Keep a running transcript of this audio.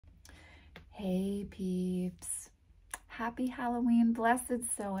Hey peeps, happy Halloween, blessed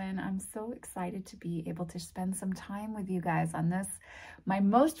Samhain. I'm so excited to be able to spend some time with you guys on this, my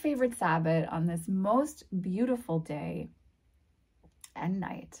most favorite Sabbath, on this most beautiful day and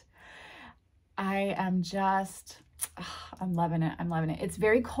night. I am just, I'm loving it. I'm loving it. It's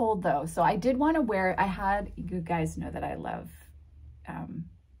very cold though. So I did want to wear, you guys know that I love,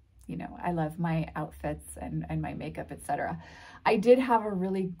 I love my outfits and my makeup, etc. I did have a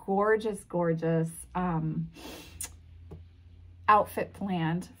really gorgeous outfit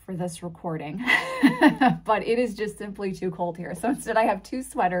planned for this recording, but it is just simply too cold here. So instead I have two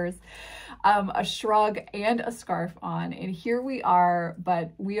sweaters, a shrug and a scarf on, and here we are,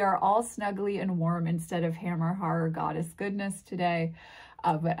 but we are all snuggly and warm instead of hammer horror goddess goodness today.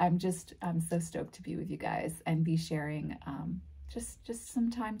 But I'm so stoked to be with you guys and be sharing just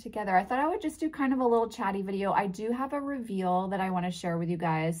some time together. I thought I would just do kind of a little chatty video. I do have a reveal that I want to share with you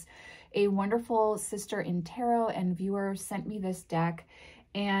guys. A wonderful sister in tarot and viewer sent me this deck,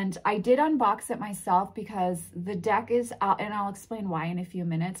 and I did unbox it myself because the deck is out, and I'll explain why in a few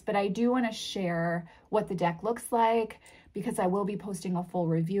minutes, but I do want to share what the deck looks like because I will be posting a full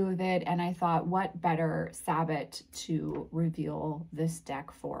review of it, and I thought what better Sabbath to reveal this deck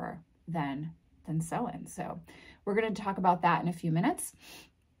for than Samhain. So we're going to talk about that in a few minutes.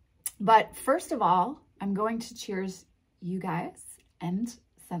 But first of all, I'm going to cheers you guys and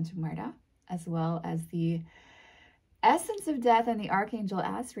Santa Muerta, as well as the Essence of Death and the Archangel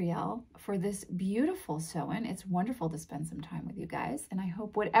Asriel for this beautiful Samhain. It's wonderful to spend some time with you guys. And I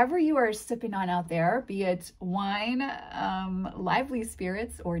hope whatever you are sipping on out there, be it wine, lively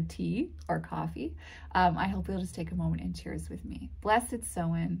spirits, or tea or coffee, I hope you'll just take a moment and cheers with me. Blessed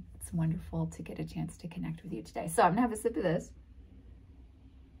Samhain. It's wonderful to get a chance to connect with you today. So I'm gonna have a sip of this.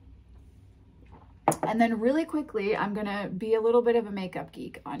 And then really quickly, I'm gonna be a little bit of a makeup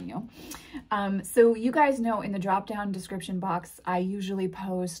geek on you. So you guys know in the drop-down description box, I usually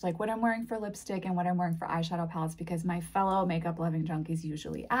post like what I'm wearing for lipstick and what I'm wearing for eyeshadow palettes because my fellow makeup loving junkies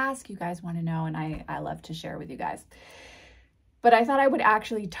usually ask, you guys wanna know, and I love to share with you guys. But I thought I would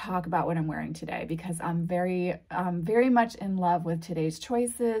actually talk about what I'm wearing today because I'm very much in love with today's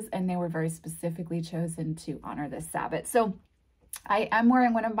choices, and they were very specifically chosen to honor this Sabbath. So I am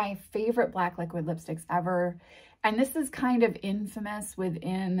wearing one of my favorite black liquid lipsticks ever. And this is kind of infamous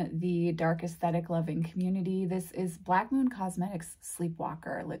within the dark aesthetic loving community. This is Black Moon Cosmetics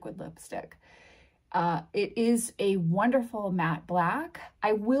Sleepwalker liquid lipstick. It is a wonderful matte black.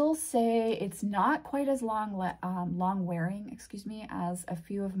 I will say it's not quite as long wearing, as a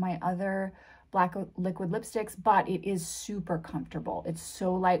few of my other black liquid lipsticks, but it is super comfortable. It's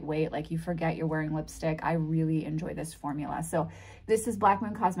so lightweight, like you forget you're wearing lipstick. I really enjoy this formula. So this is Black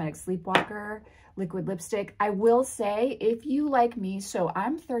Moon Cosmetics Sleepwalker liquid lipstick. I will say, if you like me, so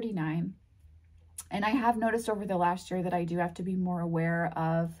I'm 39, and I have noticed over the last year that I do have to be more aware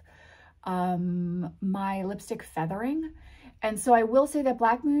of my lipstick feathering. And so I will say that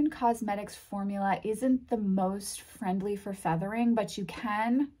Black Moon Cosmetics formula isn't the most friendly for feathering, but you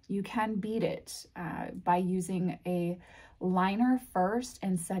can beat it by using a liner first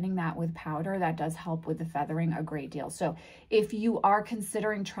and setting that with powder. That does help with the feathering a great deal. So if you are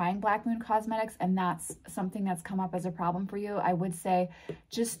considering trying Black Moon Cosmetics and that's something that's come up as a problem for you, I would say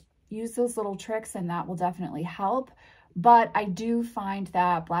just use those little tricks and that will definitely help. But I do find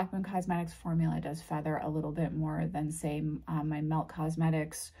that Black Moon Cosmetics formula does feather a little bit more than, say, my Melt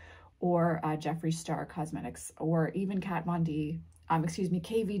Cosmetics or Jeffree Star Cosmetics, or even Kat Von D,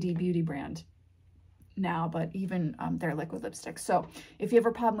 KVD Beauty brand now, but even their liquid lipstick. So if you have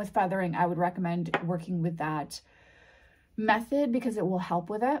a problem with feathering, I would recommend working with that method because it will help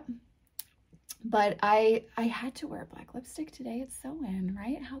with it. But I had to wear black lipstick today. It's Samhain,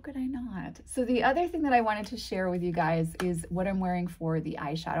 right? How could I not? So the other thing that I wanted to share with you guys is what I'm wearing for the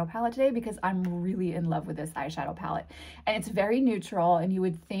eyeshadow palette today, because I'm really in love with this eyeshadow palette. And it's very neutral, and you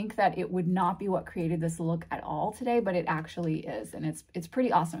would think that it would not be what created this look at all today, but it actually is, and it's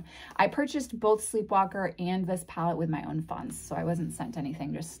pretty awesome. I purchased both Sleepwalker and this palette with my own funds, so I wasn't sent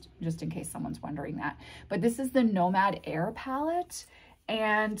anything, just in case someone's wondering that. But this is the Nomad Air palette.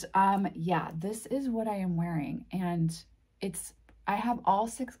 And yeah, this is what I am wearing, and I have all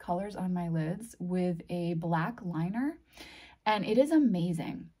 6 colors on my lids with a black liner, and it is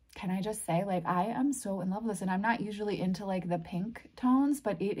amazing. Can I just say, like, I am so in love with this, and I'm not usually into like the pink tones,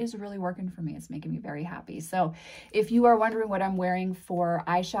 but it is really working for me. It's making me very happy. So if you are wondering what I'm wearing for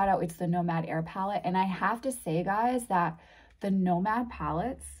eyeshadow, it's the Nomad Air palette. And I have to say, guys, that the Nomad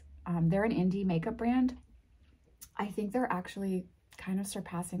palettes, they're an indie makeup brand. I think they're actually kind of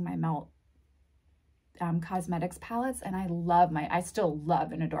surpassing my Melt cosmetics palettes, and I still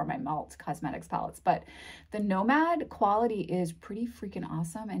love and adore my Malt cosmetics palettes, but the Nomad quality is pretty freaking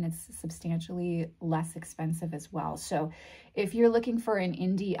awesome, and it's substantially less expensive as well. So if you're looking for an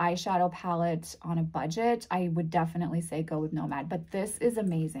indie eyeshadow palette on a budget, I would definitely say go with Nomad, but this is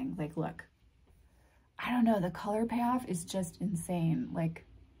amazing. Like, look, I don't know, the color payoff is just insane. Like,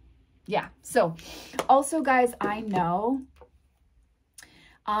 yeah. So also, guys, I know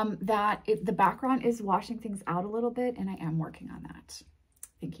that the background is washing things out a little bit, and I am working on that.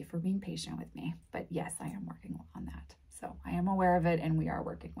 Thank you for being patient with me. But yes, I am working on that. So I am aware of it, and we are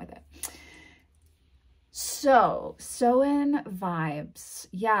working with it. So, Samhain vibes.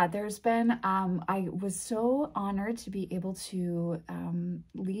 Yeah, there's been, I was so honored to be able to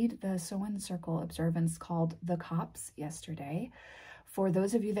lead the Samhain Circle observance called The Cops yesterday. For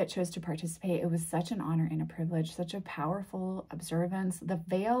those of you that chose to participate, it was such an honor and a privilege, such a powerful observance. The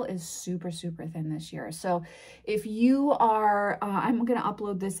veil is super, super thin this year. So if you are, I'm going to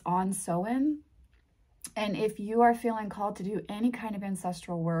upload this on Samhain. And if you are feeling called to do any kind of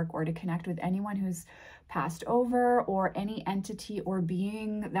ancestral work or to connect with anyone who's passed over or any entity or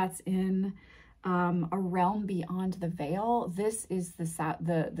being that's in a realm beyond the veil, this is the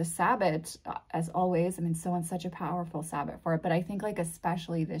Sabbath, as always. I mean, Samhain's such a powerful Sabbath for it, but I think like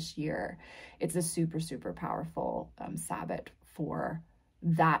especially this year, it's a super, super powerful Sabbath for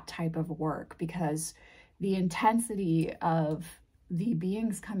that type of work, because the intensity of the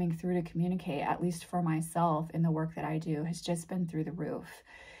beings coming through to communicate, at least for myself in the work that I do, has just been through the roof.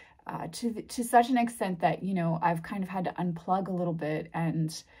 To such an extent that, you know, I've kind of had to unplug a little bit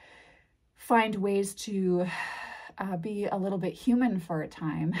and find ways to be a little bit human for a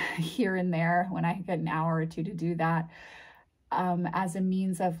time here and there when I get an hour or two to do that, as a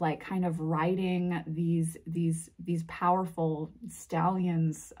means of like kind of riding these powerful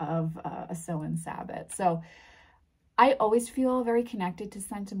stallions of a Samhain Sabbath. So I always feel very connected to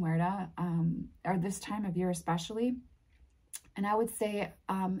Santa Muerta, or this time of year especially. And I would say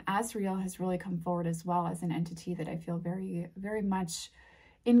Azrael has really come forward as well as an entity that I feel very, very much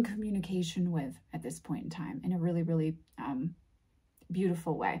in communication with at this point in time in a really, really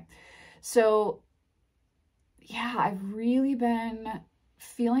beautiful way. So yeah, I've really been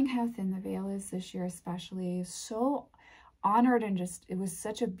feeling how thin the veil is this year, especially. So honored, and just, it was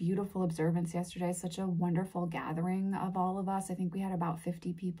such a beautiful observance yesterday, such a wonderful gathering of all of us. I think we had about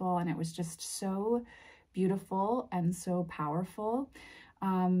 50 people, and it was just so beautiful and so powerful.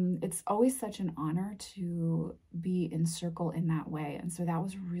 It's always such an honor to be in circle in that way. And so that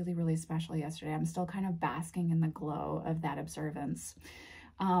was really, really special yesterday. I'm still kind of basking in the glow of that observance.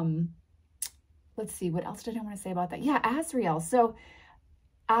 Let's see, what else did I want to say about that? Yeah, Azrael. So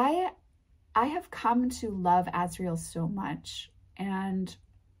I have come to love Azrael so much. And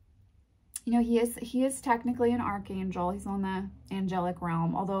you know, he is technically an archangel. He's on the angelic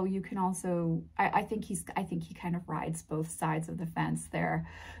realm, although you can also, I think he kind of rides both sides of the fence there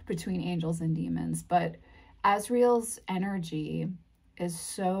between angels and demons. But Azrael's energy is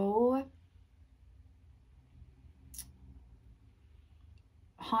so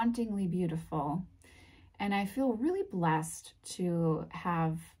hauntingly beautiful. And I feel really blessed to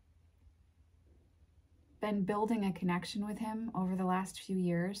have been building a connection with him over the last few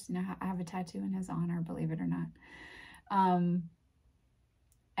years. You know, I have a tattoo in his honor, believe it or not.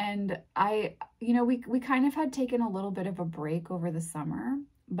 And you know, we kind of had taken a little bit of a break over the summer,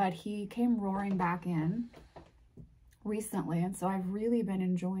 but he came roaring back in recently. And so I've really been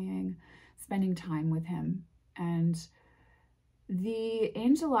enjoying spending time with him. And the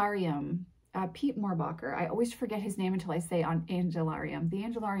Angelarium, Pete Morbacher, I always forget his name until I say on Angelarium, the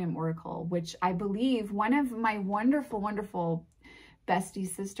Angelarium Oracle, which I believe one of my wonderful, wonderful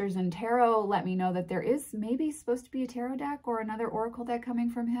bestie sisters in tarot let me know that there is maybe supposed to be a tarot deck or another oracle deck coming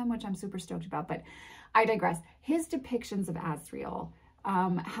from him, which I'm super stoked about, but I digress. His depictions of Azrael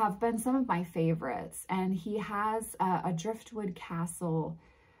have been some of my favorites, and he has a driftwood castle,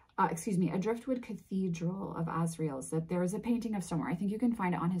 a driftwood cathedral of Azrael's that there is a painting of somewhere. I think you can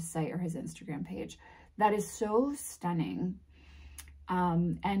find it on his site or his Instagram page. That is so stunning.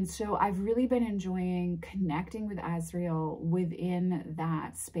 And so I've really been enjoying connecting with Azrael within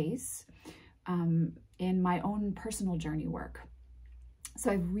that space in my own personal journey work. So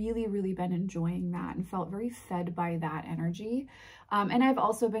I've really, really been enjoying that and felt very fed by that energy. And I've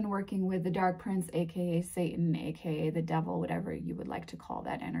also been working with the Dark Prince, aka Satan, aka the devil, whatever you would like to call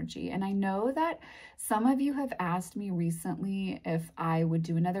that energy. And I know that some of you have asked me recently if I would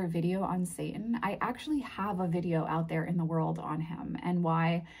do another video on Satan. I actually have a video out there in the world on him and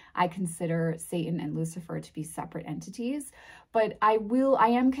why I consider Satan and Lucifer to be separate entities. But I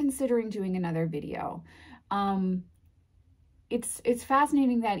am considering doing another video. It's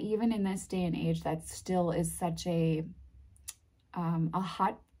fascinating that even in this day and age, that still is such a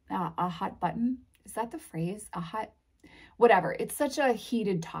hot button. Is that the phrase? Whatever. It's such a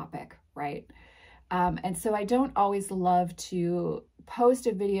heated topic, right? And so I don't always love to post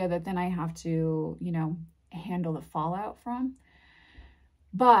a video that then I have to, you know, handle the fallout from.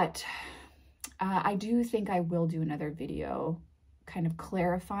 But I do think I will do another video kind of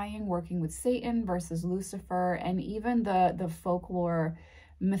clarifying working with Satan versus Lucifer, and even the folklore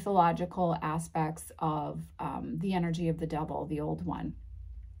mythological aspects of the energy of the devil, the old one.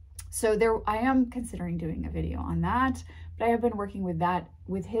 So I am considering doing a video on that, but I have been working with that,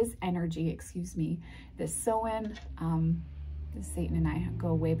 with his energy, excuse me, this Samhain. This Satan and I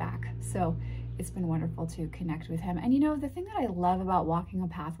go way back. So it's been wonderful to connect with him. And you know, the thing that I love about walking a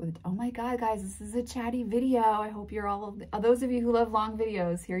path with, oh my God, guys, this is a chatty video. I hope you're all, those of you who love long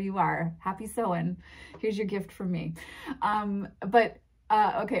videos, here you are. Happy Samhain. Here's your gift from me.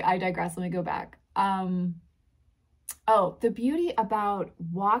 Okay, I digress. Let me go back. Oh, the beauty about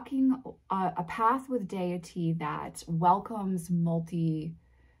walking a path with deity that welcomes multifaceted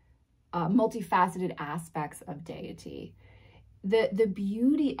aspects of deity. The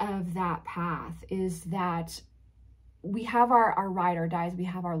beauty of that path is that we have our ride or dies, we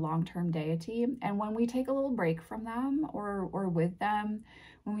have our long-term deity. And when we take a little break from them or with them,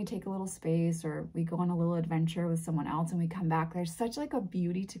 when we take a little space or we go on a little adventure with someone else and we come back, there's such like a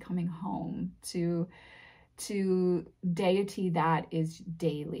beauty to coming home to deity that is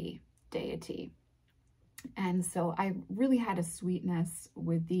daily deity. And so I really had a sweetness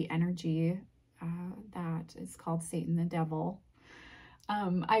with the energy that is called Satan the devil.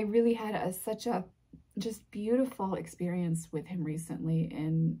 I really had such a just beautiful experience with him recently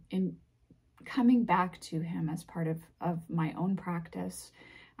in coming back to him as part of my own practice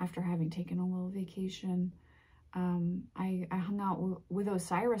after having taken a little vacation. I hung out with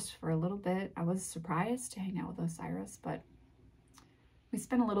Osiris for a little bit. I was surprised to hang out with Osiris, but we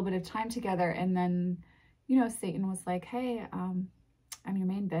spent a little bit of time together, and then, you know, Satan was like, hey, I'm your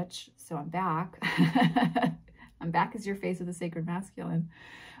main bitch, so I'm back. I'm back as your face of the sacred masculine.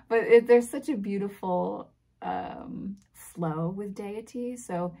 But there's such a beautiful flow with deity.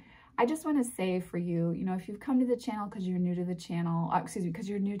 So I just want to say for you, you know, if you've come to the channel because you're new to the channel, excuse me, because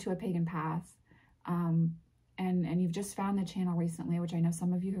you're new to a pagan path, and you've just found the channel recently, which I know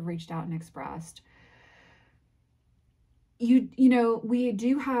some of you have reached out and expressed, you know, we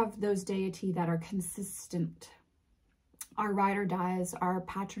do have those deity that are consistent. Our ride or dies, our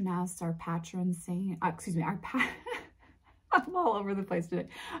patroness, our patron saint, excuse me, I'm all over the place today.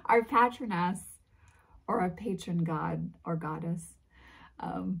 Our patroness or our patron god or goddess,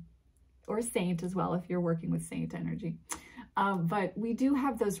 or saint as well if you're working with saint energy. But we do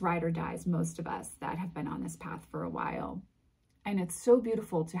have those ride or dies, most of us that have been on this path for a while. And it's so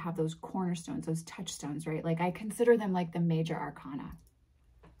beautiful to have those cornerstones, those touchstones, right? Like I consider them like the major arcana.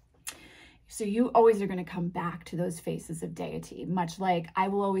 So you always are going to come back to those faces of deity, much like I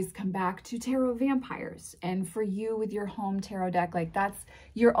will always come back to tarot vampires. And for you with your home tarot deck, like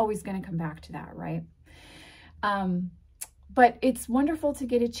you're always going to come back to that, right? But it's wonderful to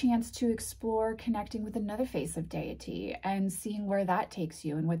get a chance to explore connecting with another face of deity and seeing where that takes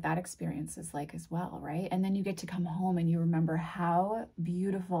you and what that experience is like as well, right? And then you get to come home and you remember how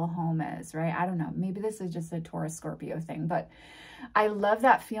beautiful home is, right? I don't know, maybe this is just a Taurus Scorpio thing, but I love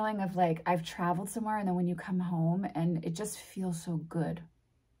that feeling of like I've traveled somewhere and then when you come home and it just feels so good,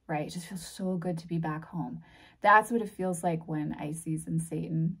 right? It just feels so good to be back home. That's what it feels like when Isis and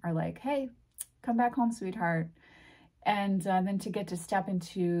Satan are like, hey, come back home, sweetheart. And then to get to step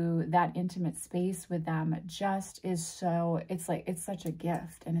into that intimate space with them just is so, it's such a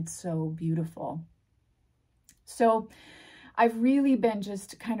gift and it's so beautiful. So I've really been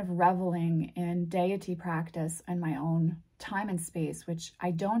just kind of reveling in deity practice in my own time and space, which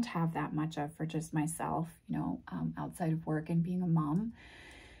I don't have that much of for just myself, you know, outside of work and being a mom.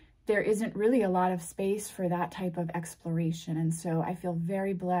 There isn't really a lot of space for that type of exploration. And so I feel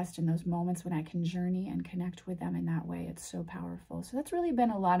very blessed in those moments when I can journey and connect with them in that way. It's so powerful. So that's really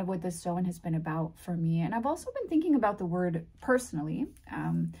been a lot of what this Samhain has been about for me. And I've also been thinking about the word personally,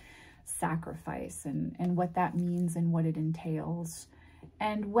 sacrifice and what that means and what it entails.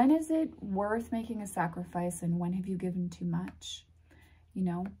 And when is it worth making a sacrifice, and when have you given too much? You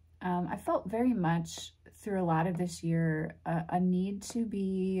know, I felt very much through a lot of this year a need to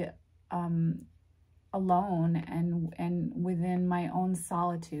be alone and within my own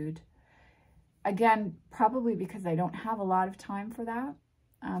solitude. Again, probably because I don't have a lot of time for that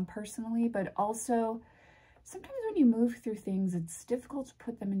personally, but also sometimes when you move through things, it's difficult to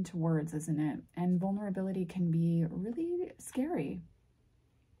put them into words, isn't it? And vulnerability can be really scary.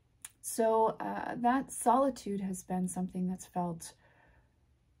 So that solitude has been something that's felt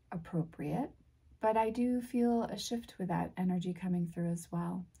appropriate, but I do feel a shift with that energy coming through as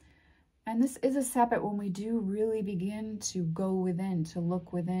well. And this is a Sabbath when we do really begin to go within, to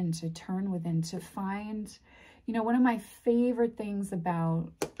look within, to turn within, to find, you know, one of my favorite things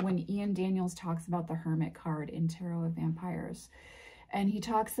about when Ian Daniels talks about the Hermit card in Tarot of Vampires, and he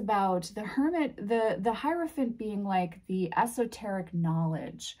talks about the Hermit, the Hierophant being like the esoteric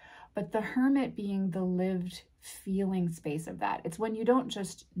knowledge, but the Hermit being the lived feeling space of that. It's when you don't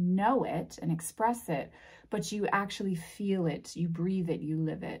just know it and express it, but you actually feel it, you breathe it, you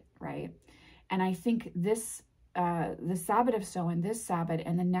live it, right? And I think this, the Sabbath of Samhain, this Sabbath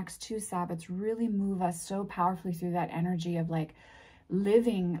and the next two Sabbaths really move us so powerfully through that energy of like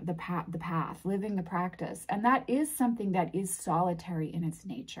living the path, living the practice. And that is something that is solitary in its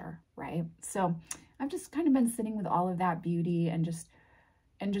nature, right? So I've just kind of been sitting with all of that beauty and just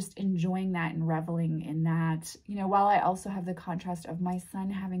enjoying that and reveling in that, you know, while I also have the contrast of my son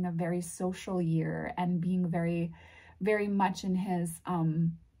having a very social year and being very, very much in his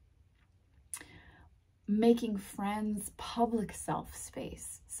making friends public self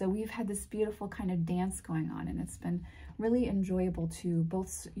space. So we've had this beautiful kind of dance going on, and it's been really enjoyable to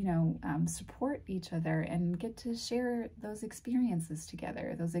both, you know, support each other and get to share those experiences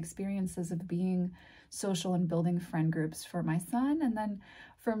together, those experiences of being social and building friend groups for my son, and then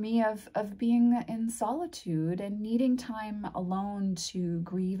for me of being in solitude and needing time alone to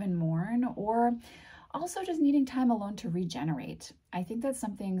grieve and mourn, or also just needing time alone to regenerate. I think that's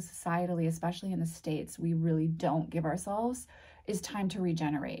something societally, especially in the States, we really don't give ourselves, is time to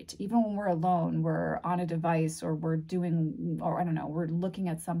regenerate. Even when we're alone, we're on a device or we're doing, or I don't know, we're looking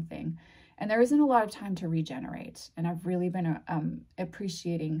at something. And there isn't a lot of time to regenerate. And I've really been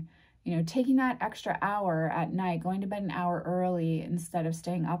appreciating, you know, taking that extra hour at night, going to bed an hour early instead of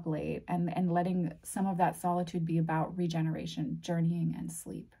staying up late, and letting some of that solitude be about regeneration, journeying, and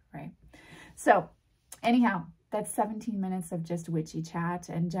sleep, right? So anyhow, that's 17 minutes of just witchy chat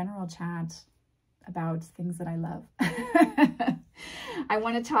and general chat about things that I love. I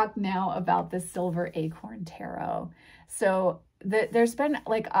want to talk now about the Silver Acorn Tarot. So there's been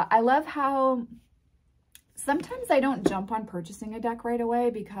like, I love how sometimes I don't jump on purchasing a deck right away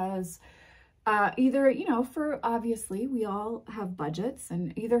because either, you know, for obviously we all have budgets,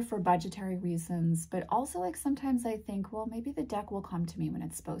 and either for budgetary reasons, but also like sometimes I think, well, maybe the deck will come to me when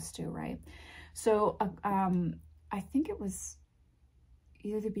it's supposed to, right? So I think it was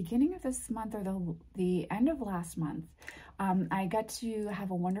either the beginning of this month or the end of last month, I got to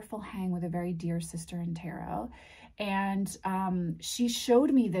have a wonderful hang with a very dear sister in tarot, and she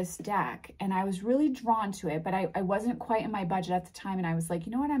showed me this deck, and I was really drawn to it, but I wasn't quite in my budget at the time, and I was like,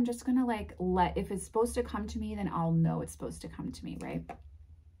 you know what, I'm just gonna like if it's supposed to come to me, then I'll know it's supposed to come to me, right?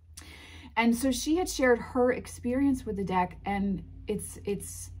 And so she had shared her experience with the deck, and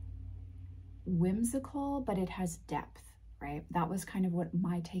it's whimsical, but it has depth, right? That was kind of what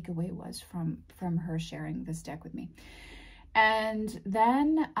my takeaway was from her sharing this deck with me. And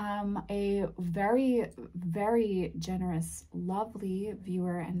then a very, very generous, lovely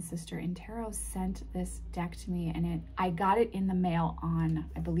viewer and sister in tarot sent this deck to me, and I got it in the mail on,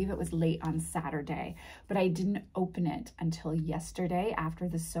 I believe it was late on Saturday, but I didn't open it until yesterday after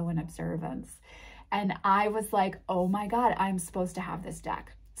the Samhain observance. And I was like, oh my God, I'm supposed to have this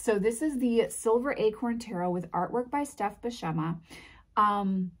deck. So this is the Silver Acorn Tarot with artwork by Steph Bashama.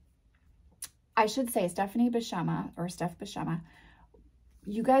 I should say Stephanie Bashama, or Steph Bashama.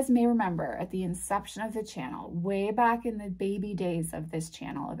 You guys may remember at the inception of the channel, way back in the baby days of this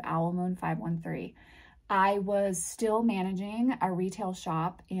channel of Owl Moon 513, I was still managing a retail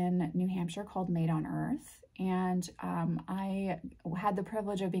shop in New Hampshire called Made on Earth. And I had the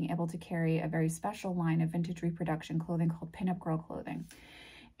privilege of being able to carry a very special line of vintage reproduction clothing called Pinup Girl Clothing.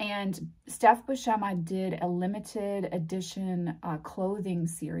 And Steph Bashama did a limited edition clothing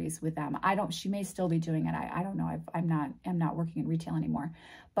series with them. She may still be doing it. I don't know. I'm not working in retail anymore.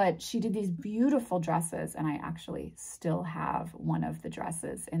 But she did these beautiful dresses, and I actually still have one of the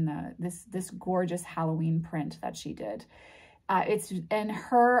dresses in this gorgeous Halloween print that she did. And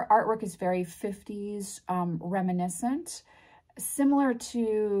her artwork is very 50s reminiscent. similar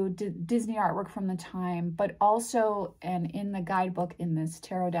to Disney artwork from the time, but also, and in the guidebook in this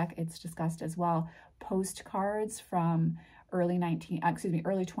tarot deck, it's discussed as well, postcards from early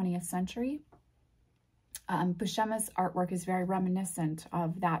 20th century. Buscema's artwork is very reminiscent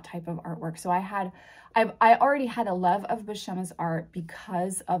of that type of artwork. So I already had a love of Buscema's art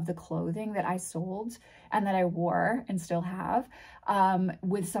because of the clothing that I sold and that I wore and still have,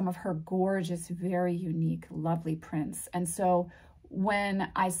 with some of her gorgeous, very unique, lovely prints. And so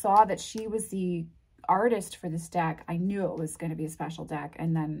when I saw that she was the artist for this deck, I knew it was going to be a special deck.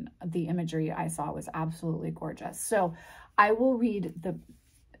 And then the imagery I saw was absolutely gorgeous. So I will read the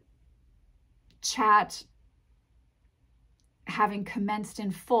chat having commenced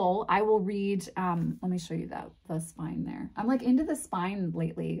in full. I will read, let me show you the spine there. I'm like into the spine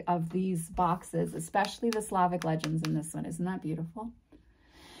lately of these boxes, especially the Slavic legends in this one. Isn't that beautiful?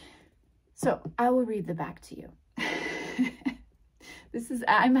 So I will read the back to you.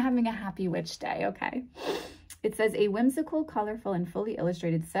 I'm having a happy witch day, okay? It says, a whimsical, colorful, and fully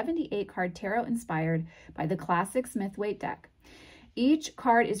illustrated 78 card tarot inspired by the classic Smith-Waite deck. Each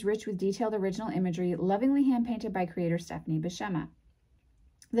card is rich with detailed original imagery, lovingly hand-painted by creator Stephanie Buscema.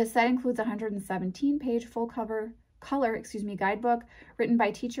 The set includes a 117-page full color guidebook written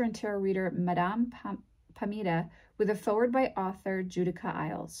by teacher and tarot reader Madame Pamita with a foreword by author Judica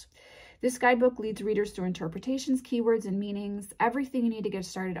Isles. This guidebook leads readers through interpretations, keywords, and meanings, everything you need to get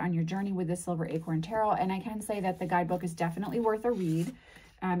started on your journey with the Silver Acorn Tarot. And I can say that the guidebook is definitely worth a read.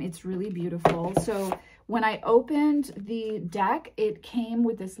 It's really beautiful. So when I opened the deck, it came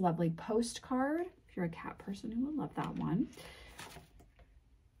with this lovely postcard. If you're a cat person, you will love that one.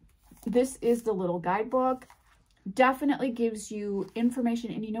 This is the little guidebook. Definitely gives you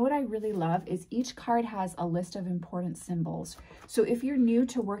information. And you know what I really love is each card has a list of important symbols. So if you're new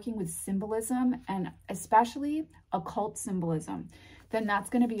to working with symbolism, and especially occult symbolism, then that's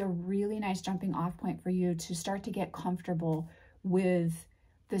going to be a really nice jumping off point for you to start to get comfortable with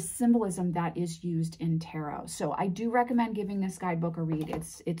the symbolism that is used in tarot. So I do recommend giving this guidebook a read.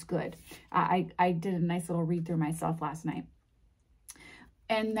 It's good. I did a nice little read through myself last night.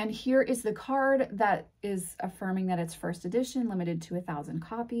 And then here is the card that is affirming that it's first edition, limited to 1,000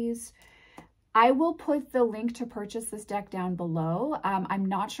 copies. I will put the link to purchase this deck down below. I'm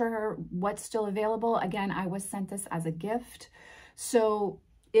not sure what's still available. Again, I was sent this as a gift. So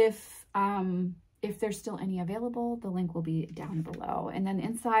if there's still any available, the link will be down below. And then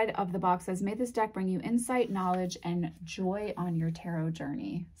inside of the box says, may this deck bring you insight, knowledge, and joy on your tarot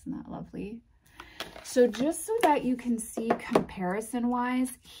journey. Isn't that lovely? So just so that you can see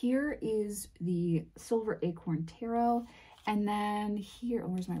comparison-wise, here is the Silver Acorn Tarot. And then here, oh,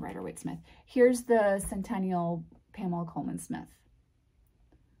 where's my Rider-Waite-Smith? Here's the Centennial Pamela Coleman Smith.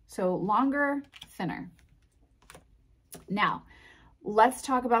 So longer, thinner. Now, let's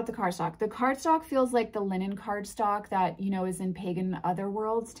talk about the cardstock. The cardstock feels like the linen cardstock that, you know, is in Pagan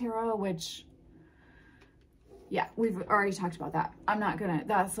Otherworlds Tarot, which, yeah, we've already talked about that. I'm not gonna,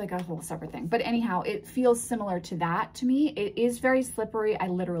 that's like a whole separate thing. But anyhow, it feels similar to that to me. It is very slippery. I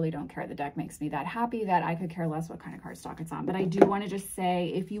literally don't care. The deck makes me that happy that I could care less what kind of cardstock it's on. But I do want to just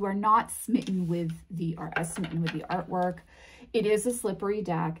say, if you are not smitten with the artwork, it is a slippery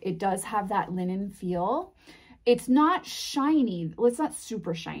deck. It does have that linen feel. It's not shiny. Well, it's not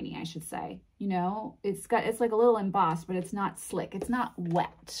super shiny, I should say. You know, it's like a little embossed, but it's not slick. It's not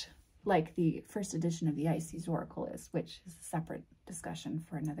wet like the first edition of the Isis Oracle is, which is a separate discussion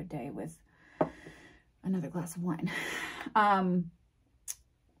for another day with another glass of wine.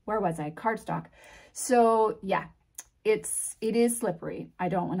 Where was I? Cardstock. So yeah, it is slippery. I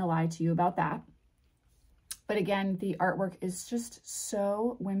don't want to lie to you about that. But again, the artwork is just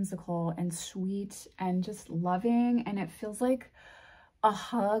so whimsical and sweet and just loving. And it feels like a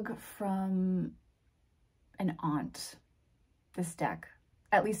hug from an aunt, this deck,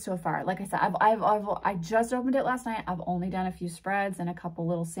 at least so far. Like I said, I just opened it last night. I've only done a few spreads and a couple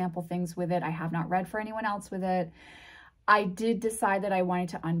little sample things with it. I have not read for anyone else with it. I did decide that I wanted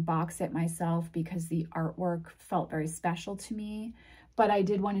to unbox it myself because the artwork felt very special to me. But I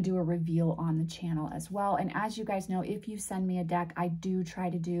did want to do a reveal on the channel as well. And as you guys know, if you send me a deck, I do try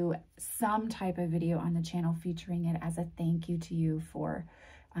to do some type of video on the channel featuring it as a thank you to you for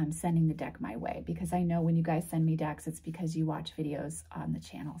sending the deck my way. Because I know when you guys send me decks, it's because you watch videos on the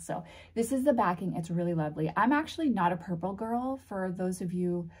channel. So this is the backing. It's really lovely. I'm actually not a purple girl, for those of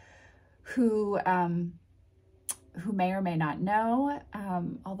you who may or may not know,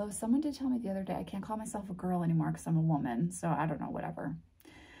 although someone did tell me the other day, I can't call myself a girl anymore because I'm a woman, so I don't know, whatever.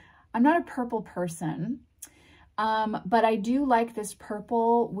 I'm not a purple person, but I do like this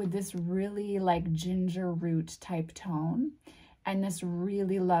purple with this really like ginger root type tone. and this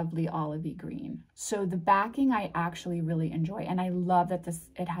really lovely olivey green. So the backing I actually really enjoy, and I love that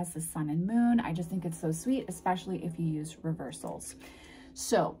it has the sun and moon. I just think it's so sweet, especially if you use reversals.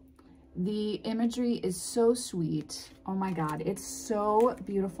 So the imagery is so sweet. Oh my God, it's so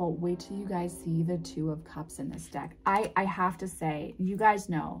beautiful. Wait till you guys see the Two of Cups in this deck. I have to say, you guys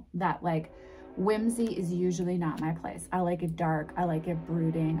know that like whimsy is usually not my place. I like it dark. I like it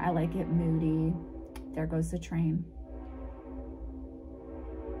brooding. I like it moody. There goes the train.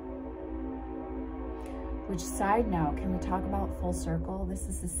 Which, side note, can we talk about full circle? This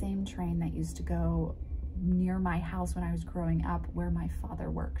is the same train that used to go near my house when I was growing up where my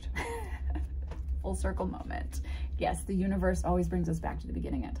father worked. Full circle moment. Yes, the universe always brings us back to the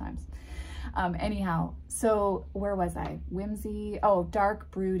beginning at times. Anyhow, so where was I? Whimsy. Oh,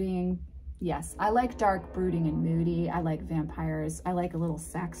 dark brooding. Yes, I like dark brooding and moody. I like vampires. I like a little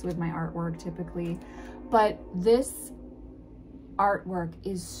sex with my artwork typically. But this artwork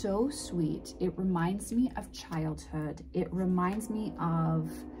is so sweet. It reminds me of childhood. It reminds me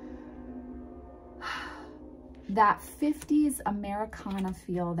of that 50s Americana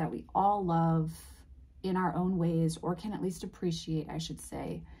feel that we all love in our own ways, or can at least appreciate, I should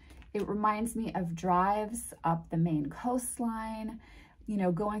say. It reminds me of drives up the Maine coastline, you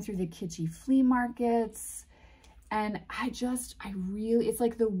know, going through the kitschy flea markets. And it's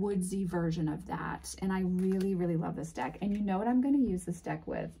like the woodsy version of that. And I really, really love this deck. And you know what I'm going to use this deck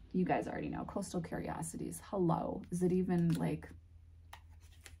with? You guys already know, Coastal Curiosities. Hello. Is it even like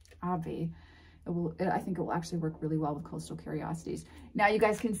obvi? I think it will actually work really well with Coastal Curiosities. Now you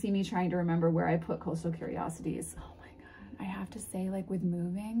guys can see me trying to remember where I put Coastal Curiosities. Oh my God. I have to say, like with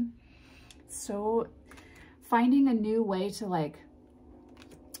moving, so finding a new way to like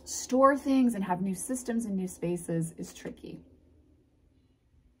store things and have new systems and new spaces is tricky.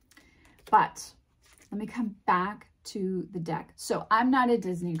 But let me come back to the deck. So I'm not a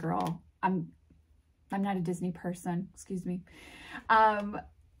Disney girl. I'm not a Disney person, excuse me.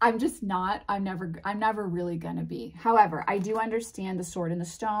 I'm just not. I'm never really gonna be. However, I do understand The Sword in the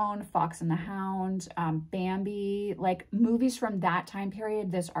Stone, Fox and the Hound, Bambi, like movies from that time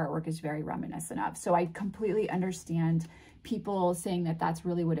period. This artwork is very reminiscent of. So I completely understand people saying that that's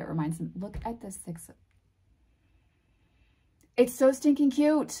really what it reminds them. Look at this six. It's so stinking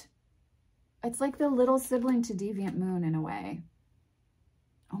cute. It's like the little sibling to Deviant Moon in a way.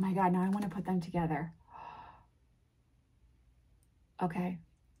 Oh my God, now I want to put them together. Okay.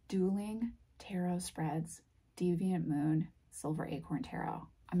 Dueling Tarot Spreads, Deviant Moon, Silver Acorn Tarot.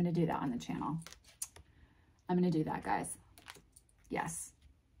 I'm going to do that on the channel. I'm going to do that, guys. Yes.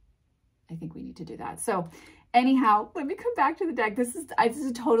 I think we need to do that. So anyhow, let me come back to the deck. This is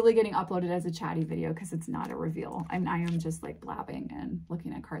totally getting uploaded as a chatty video because it's not a reveal. I am just like blabbing and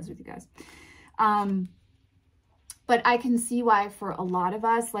looking at cards with you guys. But I can see why for a lot of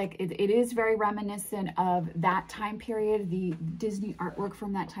us, like it is very reminiscent of that time period, the Disney artwork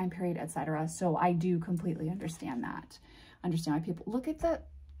from that time period, etc. So I do completely understand that. Understand why people look at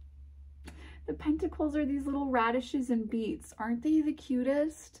the pentacles are these little radishes and beets. Aren't they the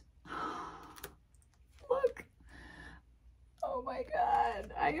cutest? Look. Oh my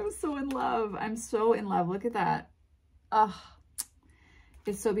God. I am so in love. I'm so in love. Look at that. Ugh.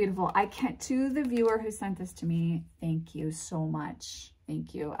 It's so beautiful. I can't, to the viewer who sent this to me, thank you so much.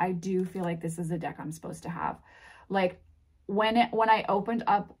 Thank you. I do feel like this is a deck I'm supposed to have. Like when I opened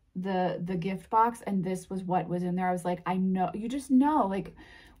up the gift box and this was what was in there, I was like, I know, you just know, like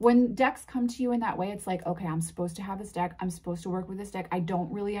when decks come to you in that way, it's like, okay, I'm supposed to have this deck. I'm supposed to work with this deck. I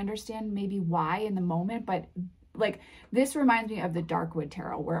don't really understand maybe why in the moment, but like this reminds me of the Darkwood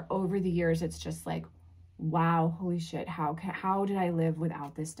Tarot, where over the years, it's just like, wow, holy shit, how did I live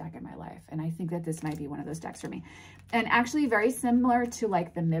without this deck in my life? And I think that this might be one of those decks for me. And actually very similar to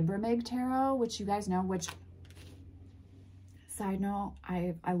like the Mibramig Tarot, which you guys know, which, side note,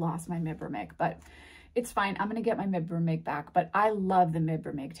 I lost my Mibramig, but it's fine. I'm going to get my Mibramig back, but I love the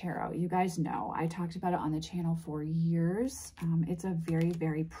Mibramig Tarot. You guys know, I talked about it on the channel for years. It's a very,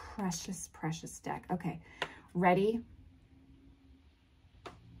 very precious, precious deck. Okay, ready?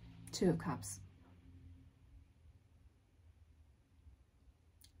 Two of Cups.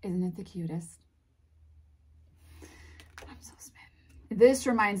 Isn't it the cutest? I'm so smitten. This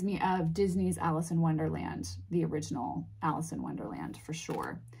reminds me of Disney's Alice in Wonderland, the original Alice in Wonderland for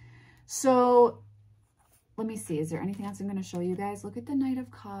sure. So let me see. Is there anything else I'm going to show you guys? Look at the Knight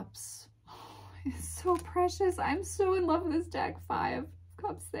of Cups. Oh, it's so precious. I'm so in love with this deck. 5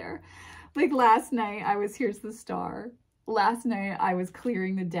 cups there. Like last night I was, here's the star. Last night I was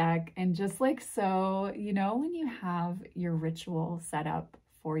clearing the deck and just like so, you know, when you have your ritual set up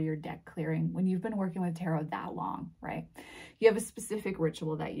for your deck clearing when you've been working with tarot that long, right? You have a specific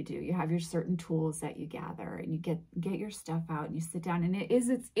ritual that you do. You have your certain tools that you gather, and you get your stuff out and you sit down, and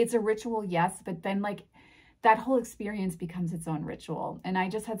it's a ritual, yes, but then like that whole experience becomes its own ritual. And I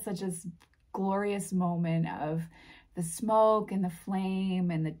just had such a glorious moment of the smoke and the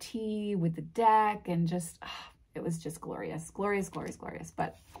flame and the tea with the deck, and just, it was just glorious, glorious, glorious, glorious.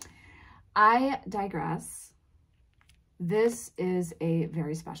 But I digress. This is a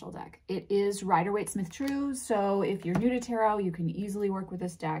very special deck. It is Rider-Waite-Smith True. So if you're new to tarot, you can easily work with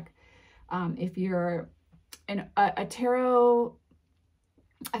this deck. If you're a tarot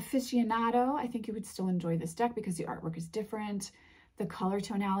aficionado, I think you would still enjoy this deck because the artwork is different. The color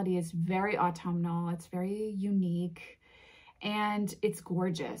tonality is very autumnal. It's very unique. And it's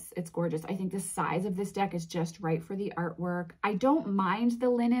gorgeous. It's gorgeous. I think the size of this deck is just right for the artwork. I don't mind the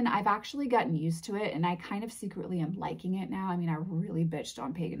linen. I've actually gotten used to it, and I kind of secretly am liking it now. I mean, I really bitched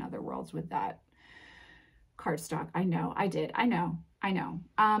on Pagan Otherworlds with that cardstock. I know, I did. I know.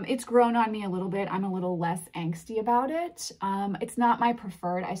 It's grown on me a little bit. I'm a little less angsty about it. It's not my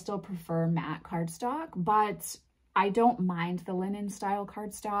preferred. I still prefer matte cardstock, but I don't mind the linen style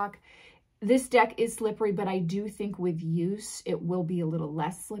cardstock. This deck is slippery, but I do think with use, it will be a little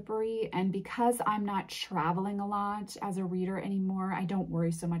less slippery. And because I'm not traveling a lot as a reader anymore, I don't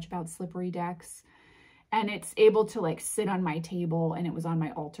worry so much about slippery decks. And it's able to like sit on my table, and it was on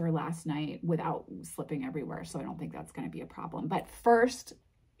my altar last night without slipping everywhere. So I don't think that's going to be a problem. But first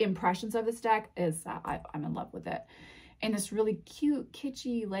impressions of this deck is I'm in love with it. In this really cute,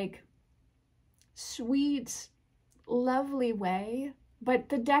 kitschy, like sweet, lovely way. But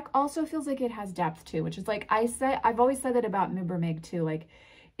the deck also feels like it has depth too, which is like I've always said that about Mibbermig too. Like,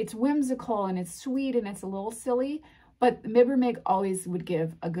 it's whimsical and it's sweet and it's a little silly, but Mibbermig always would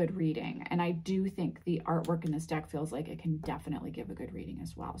give a good reading. And I do think the artwork in this deck feels like it can definitely give a good reading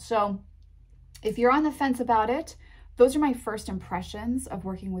as well. So if you're on the fence about it, those are my first impressions of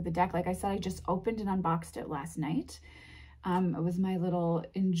working with the deck. Like I said, I just opened and unboxed it last night. It was my little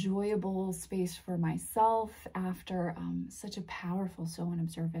enjoyable space for myself after such a powerful Samhain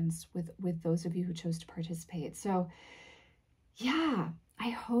observance with those of you who chose to participate. So yeah, I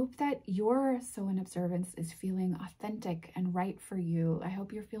hope that your Samhain observance is feeling authentic and right for you. I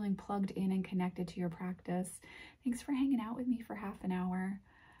hope you're feeling plugged in and connected to your practice. Thanks for hanging out with me for half an hour.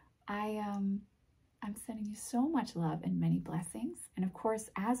 I'm sending you so much love and many blessings. And of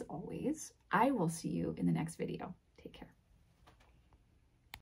course, as always, I will see you in the next video. Take care.